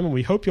this time, and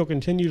we hope you'll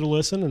continue to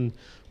listen. And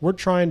we're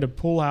trying to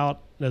pull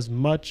out as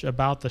much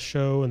about the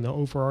show and the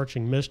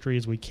overarching mystery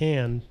as we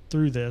can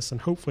through this,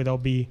 and hopefully there'll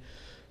be,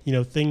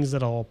 things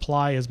that'll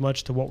apply as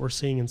much to what we're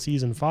seeing in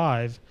season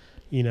 5,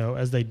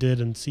 as they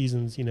did in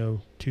seasons,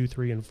 2,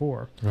 3, and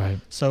 4. Right.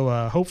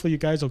 So hopefully you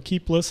guys will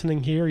keep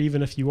listening here,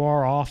 even if you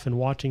are off and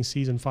watching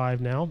season 5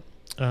 now.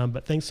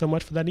 But thanks so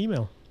much for that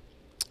email.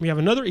 We have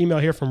another email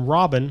here from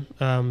Robin,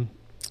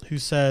 who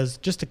says,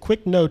 just a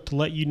quick note to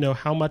let you know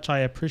how much I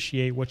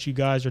appreciate what you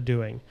guys are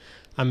doing.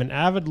 I'm an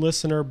avid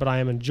listener, but I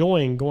am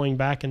enjoying going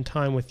back in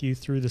time with you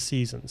through the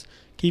seasons.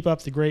 Keep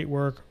up the great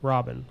work,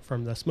 Robin,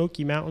 from the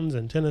Smoky Mountains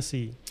in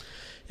Tennessee.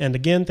 And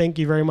again, thank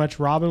you very much,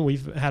 Robin.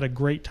 We've had a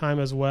great time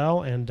as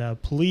well.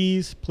 And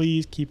please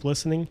keep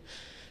listening.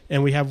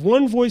 And we have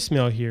one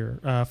voicemail here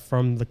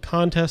from the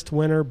contest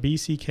winner,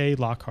 BCK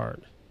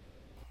Lockhart.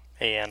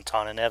 Hey,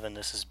 Anton and Evan,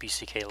 this is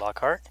BCK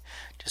Lockhart.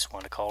 Just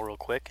wanted to call real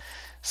quick,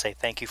 say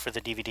thank you for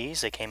the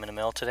DVDs. They came in the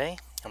mail today.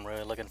 I'm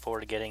really looking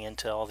forward to getting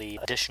into all the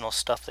additional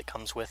stuff that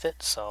comes with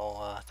it.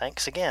 So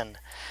thanks again.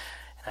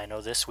 And I know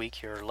this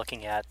week you're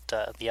looking at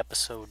the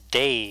episode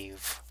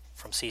Dave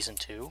from season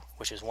 2,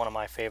 which is one of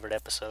my favorite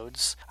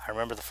episodes. I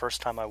remember the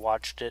first time I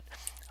watched it,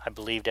 I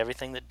believed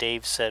everything that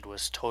Dave said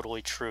was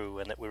totally true,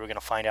 and that we were going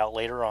to find out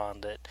later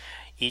on that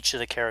each of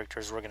the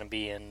characters were going to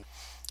be in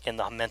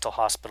the mental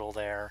hospital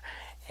there,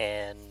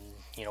 and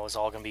it was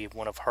all going to be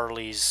one of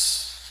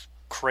Hurley's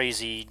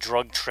crazy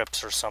drug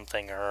trips or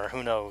something, or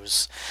who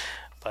knows.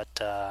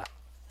 But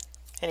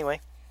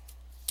anyway,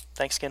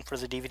 thanks again for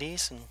the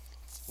DVDs, and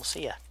we'll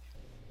see ya.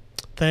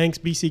 Thanks,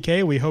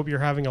 BCK. We hope you're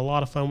having a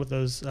lot of fun with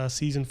those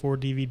Season 4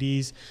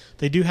 DVDs.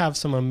 They do have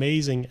some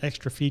amazing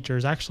extra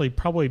features, actually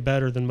probably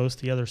better than most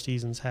of the other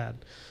seasons had.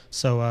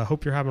 So I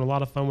hope you're having a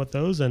lot of fun with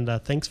those, and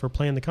thanks for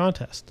playing the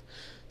contest.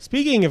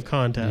 Speaking of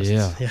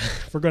contests,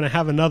 we're going to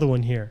have another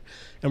one here.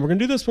 And we're going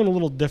to do this one a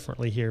little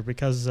differently here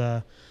because,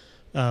 for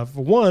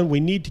one, we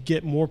need to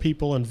get more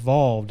people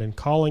involved in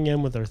calling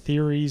in with their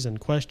theories and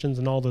questions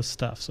and all this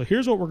stuff. So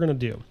here's what we're going to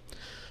do.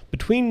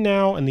 Between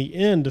now and the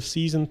end of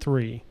Season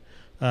 3,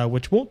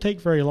 which won't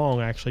take very long,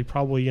 actually,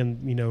 probably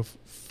in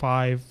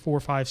 4,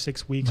 5,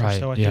 6 weeks or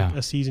so. I think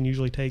a season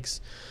usually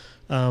takes.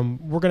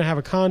 We're going to have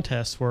a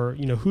contest where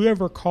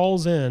whoever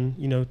calls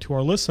in to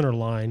our listener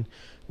line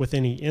with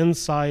any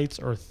insights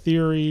or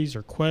theories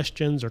or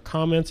questions or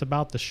comments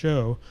about the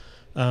show,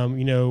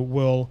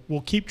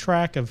 we'll keep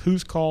track of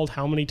who's called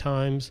how many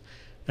times,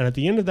 and at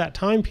the end of that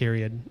time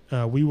period,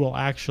 we will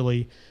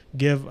actually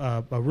give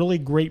a really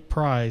great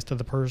prize to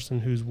the person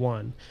who's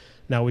won.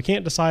 Now, we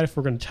can't decide if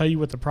we're going to tell you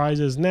what the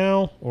prize is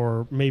now,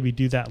 or maybe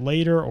do that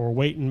later, or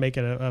wait and make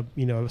it a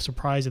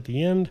surprise at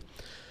the end.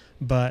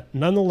 But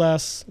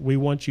nonetheless, we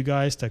want you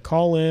guys to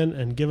call in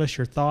and give us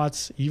your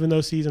thoughts, even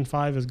though Season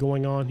 5 is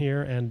going on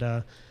here,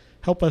 and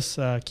help us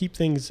keep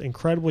things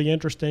incredibly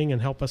interesting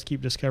and help us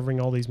keep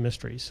discovering all these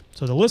mysteries.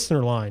 So the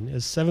listener line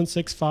is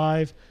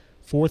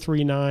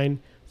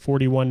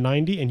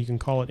 765-439-4190, and you can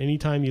call it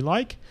anytime you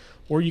like.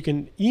 Or you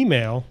can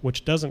email,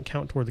 which doesn't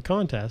count toward the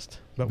contest,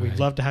 but we'd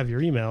love to have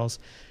your emails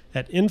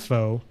at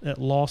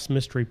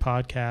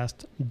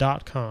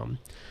info@lostmysterypodcast.com.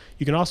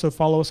 You can also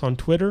follow us on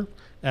Twitter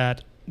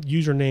at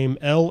username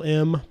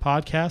LM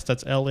Podcast.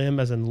 That's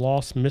LM as in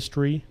Lost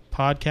Mystery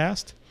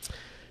Podcast.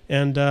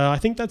 And I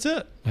think that's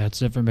it.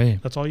 That's it for me.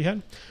 That's all you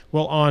had?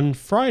 Well, on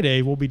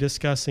Friday, we'll be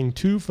discussing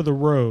Two for the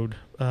Road,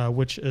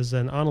 which is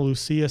an Ana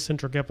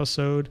Lucia-centric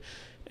episode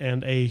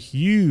and a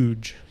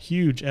huge,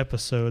 huge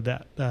episode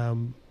that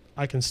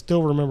I can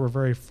still remember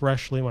very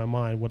freshly in my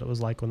mind what it was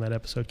like when that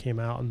episode came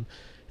out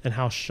and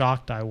how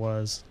shocked I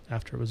was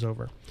after it was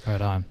over.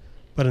 Right on.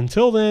 But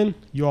until then,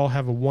 you all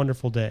have a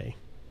wonderful day.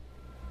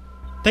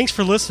 Thanks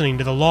for listening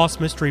to the Lost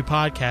Mystery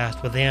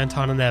Podcast with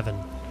Anton and Evan.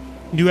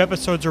 New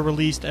episodes are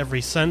released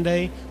every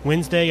Sunday,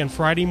 Wednesday, and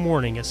Friday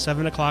morning at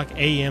 7 o'clock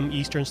a.m.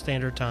 Eastern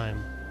Standard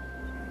Time.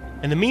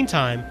 In the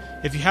meantime,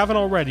 if you haven't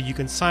already, you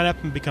can sign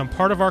up and become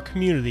part of our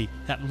community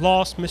at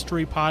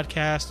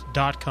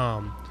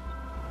lostmysterypodcast.com.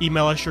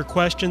 Email us your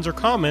questions or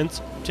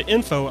comments to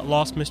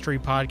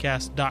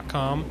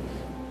info@lostmysterypodcast.com.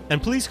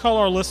 And please call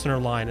our listener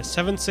line at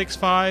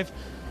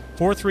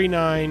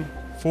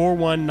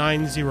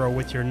 765-439-4190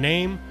 with your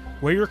name,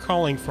 where you're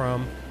calling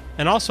from,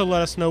 and also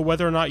let us know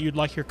whether or not you'd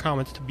like your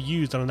comments to be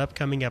used on an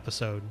upcoming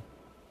episode.